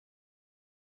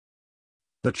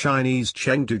The Chinese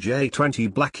Chengdu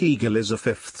J-20 Black Eagle is a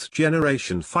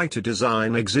fifth-generation fighter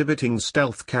design exhibiting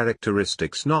stealth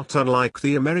characteristics not unlike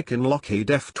the American Lockheed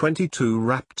F-22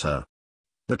 Raptor.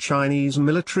 The Chinese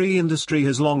military industry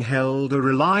has long held a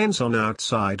reliance on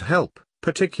outside help,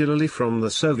 particularly from the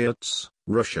Soviets,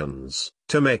 Russians,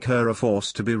 to make her a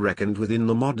force to be reckoned with in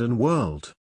the modern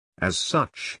world. As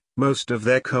such, most of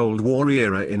their Cold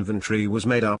War-era inventory was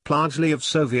made up largely of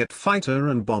Soviet fighter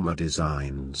and bomber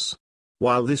designs.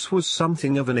 While this was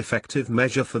something of an effective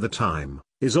measure for the time,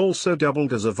 it also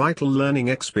doubled as a vital learning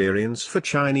experience for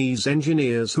Chinese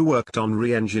engineers who worked on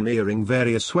re-engineering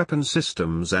various weapon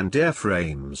systems and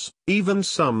airframes, even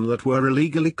some that were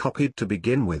illegally copied to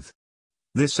begin with.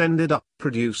 This ended up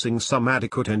producing some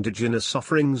adequate indigenous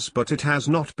offerings, but it has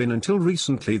not been until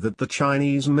recently that the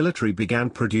Chinese military began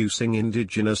producing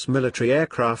indigenous military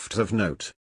aircraft of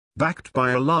note. Backed by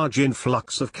a large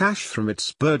influx of cash from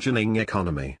its burgeoning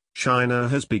economy, China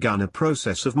has begun a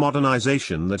process of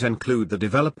modernization that include the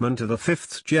development of a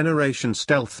fifth-generation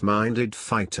stealth-minded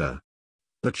fighter.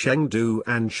 The Chengdu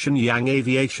and Shenyang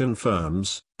aviation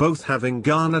firms, both having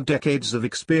garnered decades of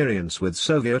experience with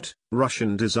Soviet,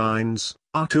 Russian designs,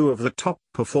 are two of the top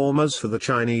performers for the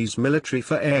Chinese military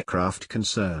for aircraft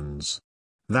concerns.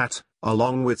 That,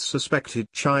 along with suspected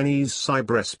Chinese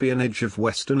cyber-espionage of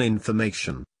Western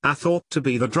information, are thought to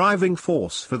be the driving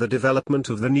force for the development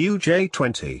of the new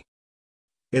J-20.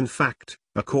 In fact,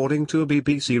 according to a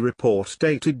BBC report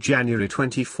dated January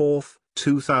 24,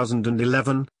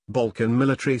 2011, Balkan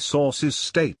military sources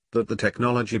state that the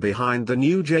technology behind the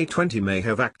new J-20 may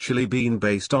have actually been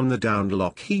based on the downed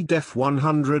Lockheed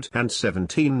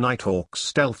F-117 Nighthawk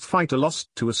stealth fighter lost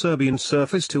to a Serbian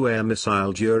surface-to-air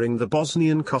missile during the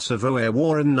Bosnian-Kosovo Air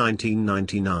War in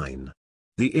 1999.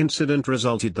 The incident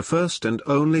resulted the first and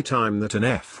only time that an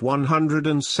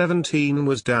F-117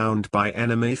 was downed by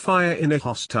enemy fire in a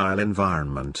hostile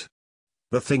environment.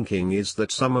 The thinking is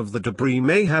that some of the debris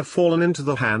may have fallen into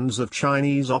the hands of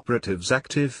Chinese operatives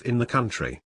active in the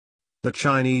country. The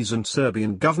Chinese and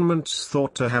Serbian governments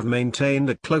thought to have maintained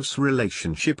a close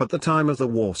relationship at the time of the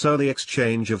war, so the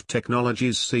exchange of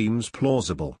technologies seems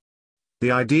plausible.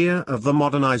 The idea of the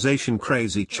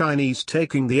modernization-crazy Chinese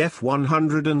taking the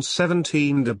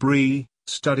F-117 debris,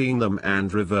 studying them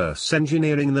and reverse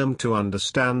engineering them to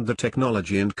understand the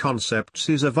technology and concepts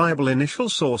is a viable initial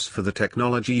source for the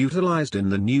technology utilized in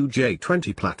the new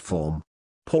J-20 platform.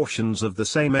 Portions of the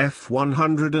same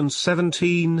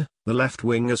F-117, the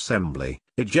left-wing assembly,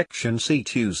 ejection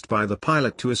seat used by the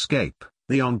pilot to escape,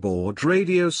 the onboard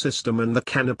radio system and the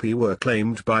canopy were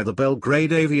claimed by the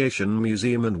Belgrade Aviation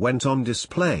Museum and went on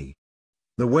display.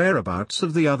 The whereabouts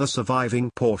of the other surviving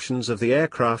portions of the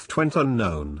aircraft went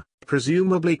unknown,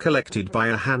 presumably collected by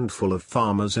a handful of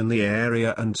farmers in the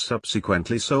area and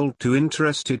subsequently sold to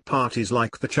interested parties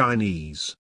like the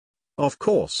Chinese. Of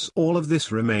course, all of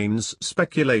this remains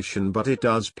speculation, but it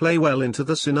does play well into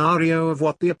the scenario of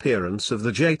what the appearance of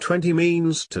the J-20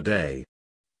 means today.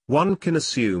 One can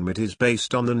assume it is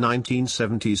based on the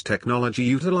 1970s technology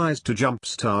utilized to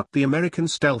jumpstart the American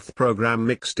stealth program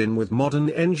mixed in with modern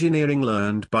engineering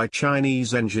learned by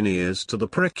Chinese engineers to the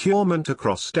procurement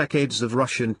across decades of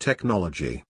Russian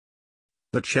technology.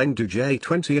 The Chengdu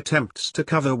J-20 attempts to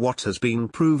cover what has been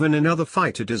proven in other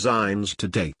fighter designs to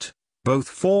date, both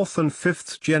fourth and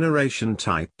fifth generation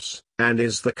types, and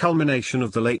is the culmination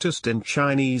of the latest in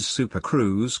Chinese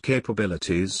supercruise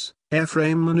capabilities,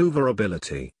 airframe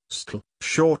maneuverability,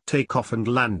 short takeoff and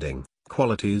landing,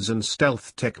 qualities and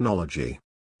stealth technology.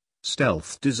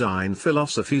 Stealth design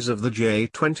philosophies of the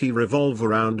J-20 revolve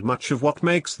around much of what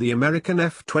makes the American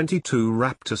F-22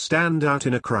 Raptor stand out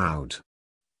in a crowd.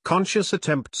 Conscious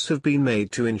attempts have been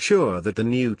made to ensure that the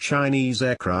new Chinese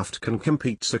aircraft can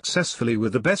compete successfully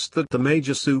with the best that the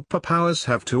major superpowers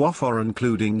have to offer,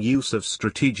 including use of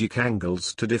strategic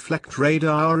angles to deflect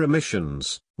radar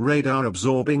emissions,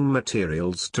 radar-absorbing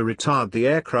materials to retard the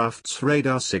aircraft's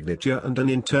radar signature, and an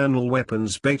internal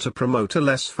weapons bay to promote a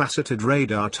less faceted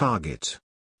radar target.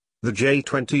 The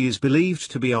J-20 is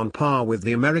believed to be on par with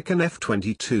the American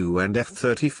F-22 and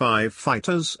F-35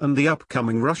 fighters and the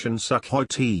upcoming Russian Sukhoi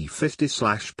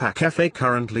T-50/PAK-FA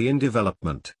currently in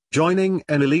development, joining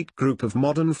an elite group of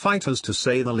modern fighters to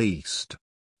say the least.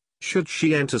 Should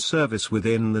she enter service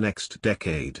within the next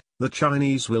decade, the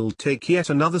Chinese will take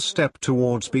yet another step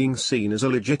towards being seen as a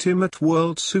legitimate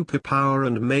world superpower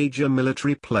and major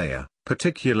military player,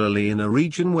 particularly in a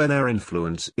region where their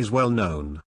influence is well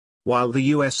known. While the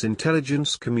U.S.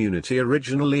 intelligence community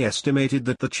originally estimated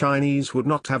that the Chinese would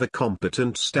not have a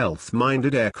competent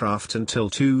stealth-minded aircraft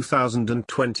until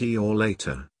 2020 or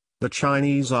later, The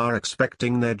Chinese are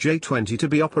expecting their J-20 to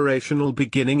be operational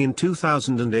beginning in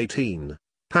 2018,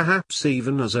 perhaps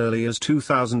even as early as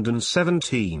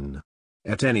 2017.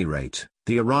 At any rate,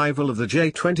 the arrival of the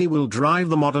J-20 will drive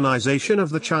the modernization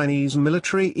of the Chinese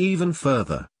military even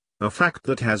further, a fact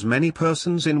that has many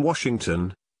persons in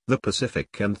Washington, the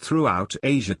Pacific and throughout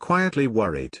Asia quietly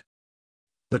worried.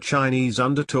 The Chinese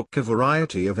undertook a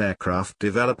variety of aircraft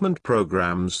development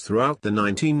programs throughout the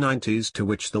 1990s to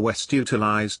which the West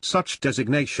utilized such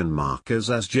designation markers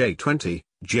as J-20,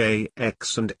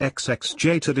 JX and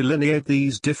XXJ to delineate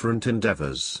these different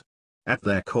endeavors. At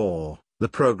their core, the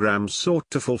programs sought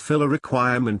to fulfill a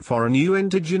requirement for a new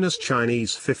indigenous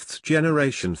Chinese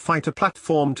fifth-generation fighter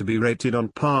platform to be rated on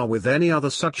par with any other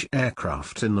such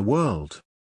aircraft in the world.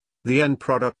 The end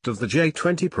product of the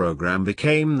J-20 program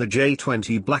became the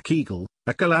J-20 Black Eagle,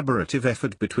 a collaborative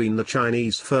effort between the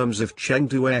Chinese firms of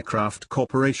Chengdu Aircraft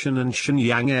Corporation and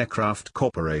Shenyang Aircraft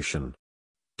Corporation.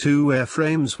 2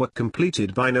 airframes were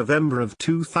completed by November of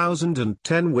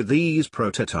 2010 with these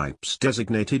prototypes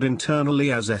designated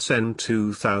internally as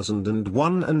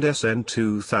SN2001 and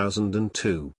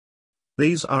SN2002.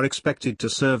 These are expected to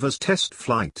serve as test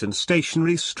flight and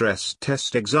stationary stress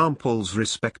test examples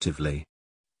respectively.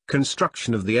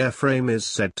 Construction of the airframe is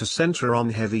said to center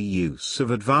on heavy use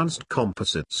of advanced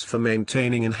composites for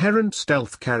maintaining inherent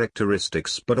stealth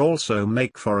characteristics but also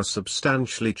make for a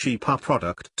substantially cheaper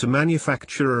product to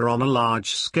manufacture on a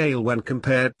large scale when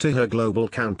compared to her global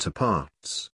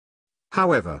counterparts.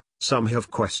 However, some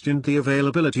have questioned the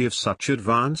availability of such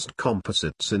advanced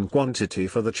composites in quantity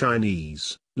for the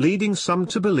Chinese, leading some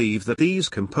to believe that these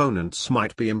components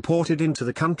might be imported into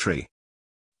the country.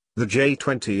 The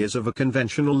J-20 is of a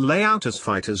conventional layout as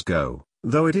fighters go,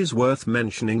 though it is worth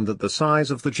mentioning that the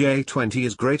size of the J-20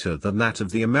 is greater than that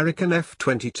of the American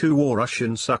F-22 or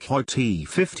Russian Sukhoi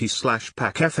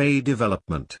T-50/PAK-FA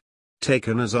development.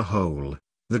 Taken as a whole,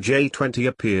 the J-20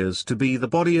 appears to be the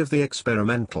body of the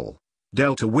experimental,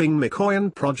 delta-wing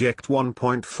Mikoyan Project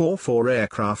 1.44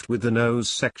 aircraft with the nose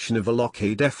section of a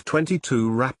Lockheed F-22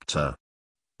 Raptor.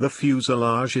 The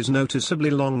fuselage is noticeably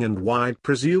long and wide,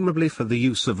 presumably for the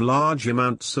use of large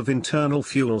amounts of internal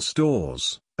fuel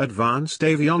stores, advanced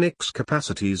avionics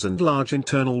capacities and large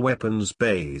internal weapons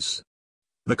bays.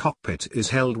 The cockpit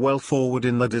is held well forward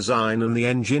in the design and the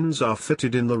engines are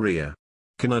fitted in the rear.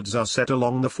 Canards are set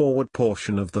along the forward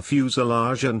portion of the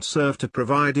fuselage and serve to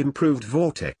provide improved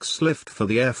vortex lift for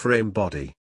the airframe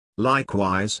body.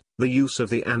 Likewise, the use of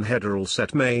the anhedral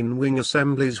set main wing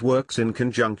assemblies works in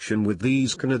conjunction with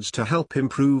these canards to help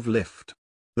improve lift.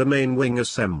 The main wing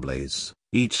assemblies,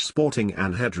 each sporting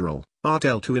anhedral, are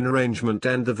delta-in arrangement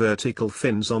and the vertical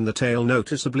fins on the tail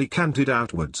noticeably canted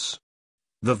outwards.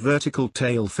 The vertical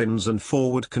tail fins and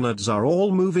forward canards are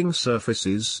all moving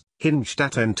surfaces, hinged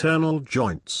at internal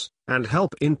joints, and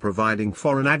help in providing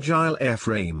for an agile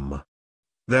airframe.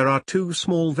 There are 2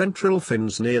 small ventral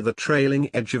fins near the trailing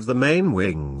edge of the main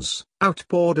wings,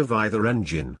 outboard of either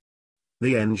engine.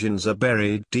 The engines are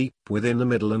buried deep within the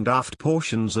middle and aft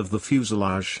portions of the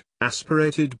fuselage,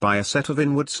 aspirated by a set of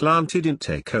inward slanted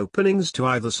intake openings to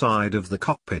either side of the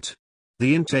cockpit.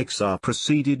 The intakes are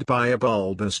preceded by a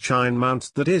bulbous chine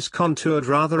mount that is contoured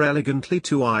rather elegantly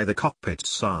to either cockpit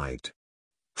side.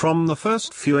 From the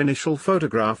first few initial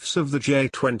photographs of the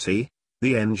J-20,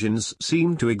 the engines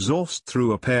seem to exhaust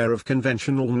through a pair of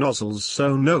conventional nozzles,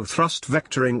 so no thrust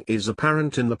vectoring is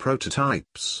apparent in the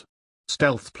prototypes.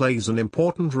 Stealth plays an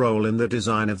important role in the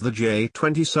design of the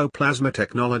J-20, so plasma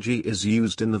technology is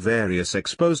used in the various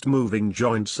exposed moving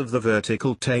joints of the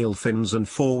vertical tail fins and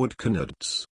forward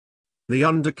canards. The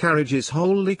undercarriage is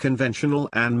wholly conventional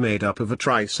and made up of a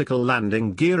tricycle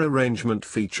landing gear arrangement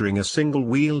featuring a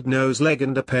single-wheeled nose leg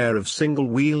and a pair of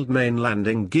single-wheeled main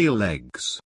landing gear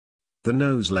legs. The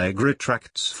nose leg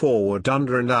retracts forward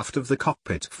under and aft of the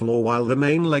cockpit floor while the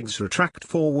main legs retract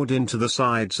forward into the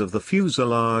sides of the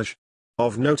fuselage.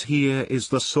 Of note here is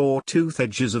the saw-tooth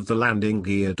edges of the landing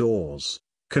gear doors,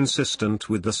 consistent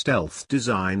with the stealth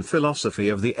design philosophy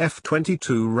of the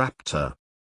F-22 Raptor.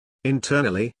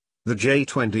 Internally, the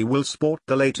J-20 will sport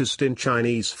the latest in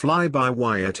Chinese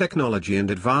fly-by-wire technology and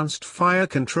advanced fire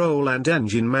control and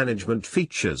engine management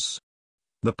features.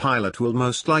 The pilot will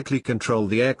most likely control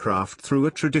the aircraft through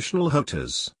a traditional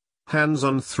HOTAS,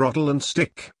 hands-on throttle and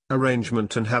stick,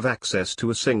 arrangement and have access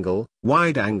to a single,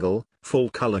 wide-angle,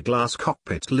 full-color glass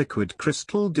cockpit liquid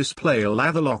crystal display a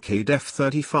la the Lockheed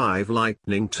F-35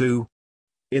 Lightning II.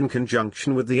 In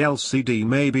conjunction with the LCD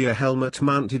may be a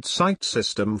helmet-mounted sight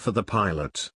system for the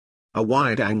pilot. A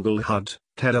wide-angle HUD,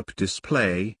 head-up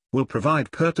display, will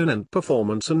provide pertinent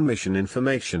performance and mission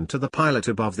information to the pilot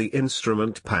above the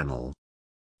instrument panel.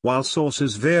 While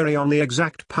sources vary on the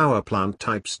exact power plant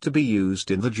types to be used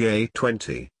in the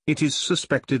J-20, it is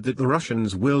suspected that the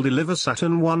Russians will deliver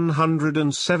Saturn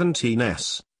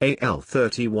 117S,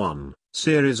 AL-31,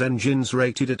 series engines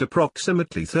rated at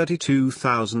approximately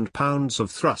 32,000 pounds of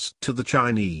thrust to the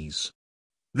Chinese.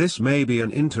 This may be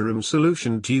an interim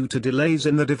solution due to delays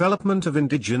in the development of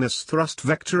indigenous thrust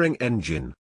vectoring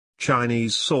engine.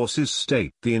 Chinese sources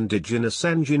state the indigenous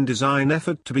engine design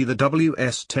effort to be the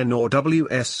WS-10 or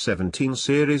WS-17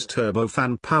 series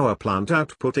turbofan power plant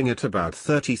outputting at about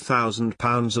 30,000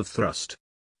 pounds of thrust.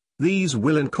 These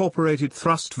will incorporate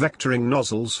thrust vectoring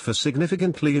nozzles for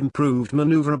significantly improved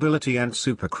maneuverability and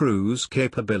supercruise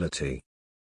capability.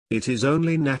 It is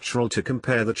only natural to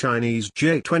compare the Chinese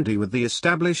J-20 with the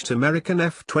established American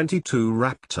F-22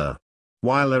 Raptor.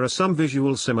 While there are some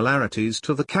visual similarities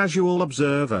to the casual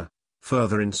observer,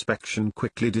 further inspection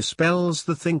quickly dispels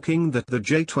the thinking that the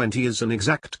J-20 is an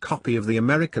exact copy of the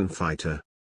American fighter.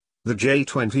 The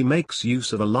J-20 makes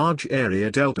use of a large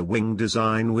area delta wing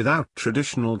design without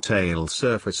traditional tail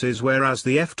surfaces, whereas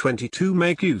the F-22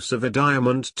 make use of a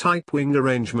diamond-type wing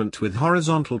arrangement with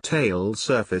horizontal tail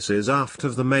surfaces aft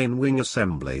of the main wing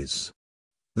assemblies.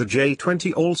 The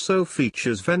J-20 also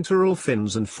features ventral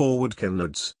fins and forward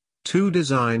canards, two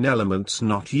design elements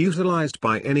not utilized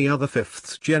by any other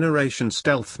fifth-generation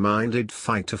stealth-minded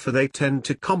fighter, for they tend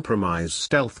to compromise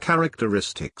stealth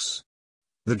characteristics.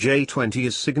 The J-20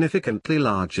 is significantly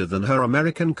larger than her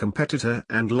American competitor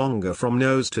and longer from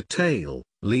nose to tail,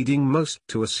 leading most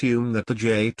to assume that the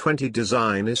J-20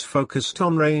 design is focused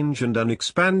on range and an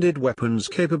expanded weapons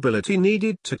capability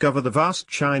needed to cover the vast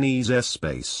Chinese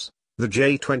airspace. The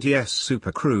J-20's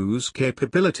supercruise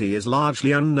capability is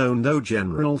largely unknown, though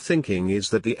general thinking is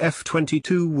that the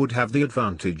F-22 would have the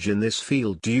advantage in this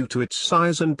field due to its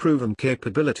size and proven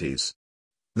capabilities.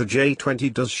 The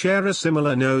J-20 does share a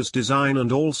similar nose design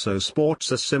and also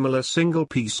sports a similar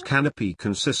single-piece canopy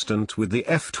consistent with the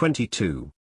F-22.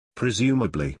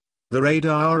 Presumably, the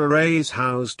radar array is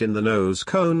housed in the nose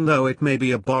cone, though it may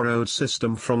be a borrowed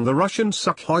system from the Russian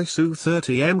Sukhoi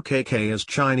Su-30 MKK, as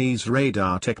Chinese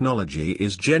radar technology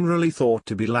is generally thought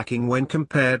to be lacking when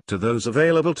compared to those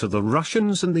available to the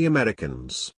Russians and the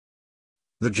Americans.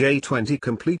 The J-20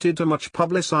 completed a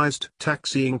much-publicized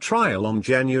taxiing trial on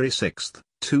January 6,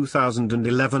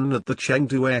 2011 at the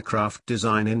Chengdu Aircraft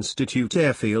Design Institute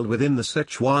airfield within the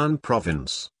Sichuan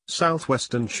province,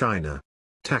 southwestern China.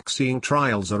 Taxiing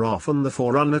trials are often the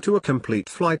forerunner to a complete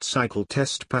flight cycle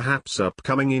test, perhaps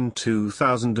upcoming in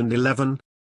 2011.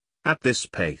 At this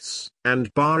pace,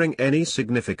 and barring any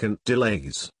significant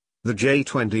delays, the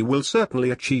J-20 will certainly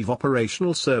achieve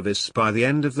operational service by the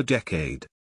end of the decade.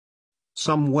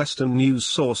 Some Western news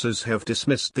sources have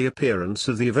dismissed the appearance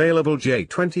of the available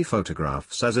J-20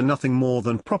 photographs as a nothing more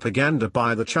than propaganda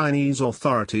by the Chinese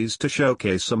authorities to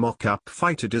showcase a mock-up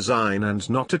fighter design and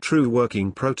not a true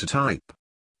working prototype.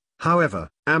 However,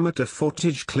 amateur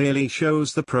footage clearly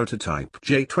shows the prototype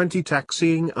J-20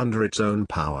 taxiing under its own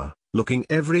power, looking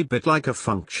every bit like a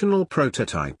functional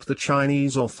prototype the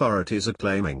Chinese authorities are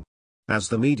claiming. As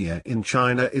the media in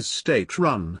China is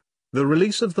state-run, the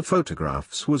release of the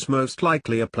photographs was most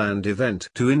likely a planned event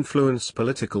to influence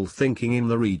political thinking in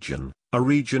the region, a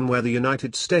region where the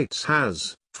United States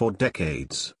has, for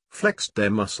decades, flexed their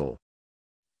muscle.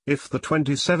 If the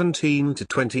 2017 to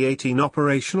 2018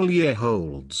 operational year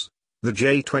holds, the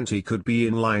J-20 could be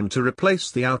in line to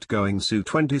replace the outgoing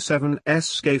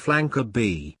Su-27SK Flanker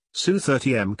B,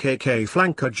 Su-30 MKK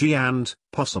Flanker G and,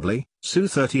 possibly,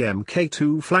 Su-30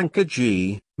 Mk2 Flanker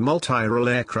G, multi-role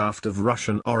aircraft of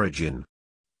Russian origin.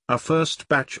 A first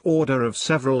batch order of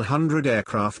several hundred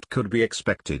aircraft could be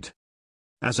expected.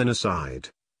 As an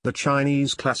aside, the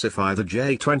Chinese classify the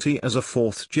J-20 as a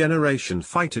fourth-generation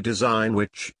fighter design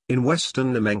which, in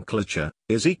Western nomenclature,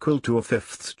 is equal to a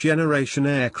fifth-generation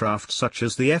aircraft such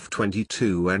as the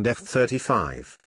F-22 and F-35.